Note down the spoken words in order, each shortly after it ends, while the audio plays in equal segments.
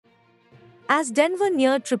As Denver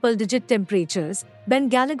neared triple-digit temperatures, Ben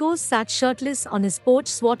Gallegos sat shirtless on his porch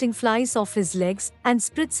swatting flies off his legs and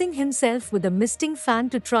spritzing himself with a misting fan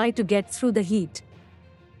to try to get through the heat.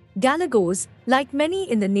 Gallegos, like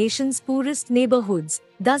many in the nation's poorest neighborhoods,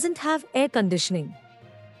 doesn't have air conditioning.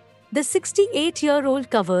 The 68-year-old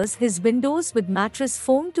covers his windows with mattress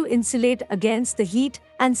foam to insulate against the heat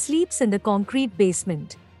and sleeps in the concrete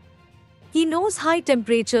basement. He knows high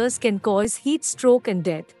temperatures can cause heat stroke and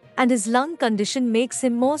death, and his lung condition makes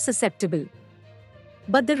him more susceptible.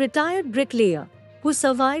 But the retired bricklayer, who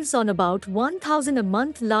survives on about $1,000 a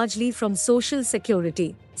month largely from Social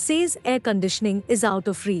Security, says air conditioning is out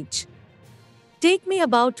of reach. "Take me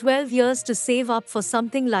about 12 years to save up for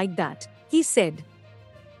something like that," he said.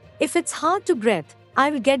 "If it's hard to breathe,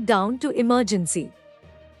 I'll get down to emergency."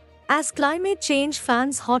 As climate change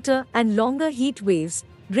fans hotter and longer heat waves,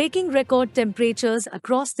 breaking record temperatures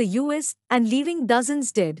across the US and leaving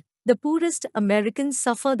dozens dead, the poorest Americans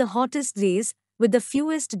suffer the hottest days with the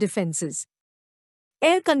fewest defenses.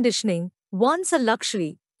 Air conditioning, once a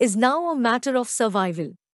luxury, is now a matter of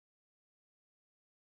survival.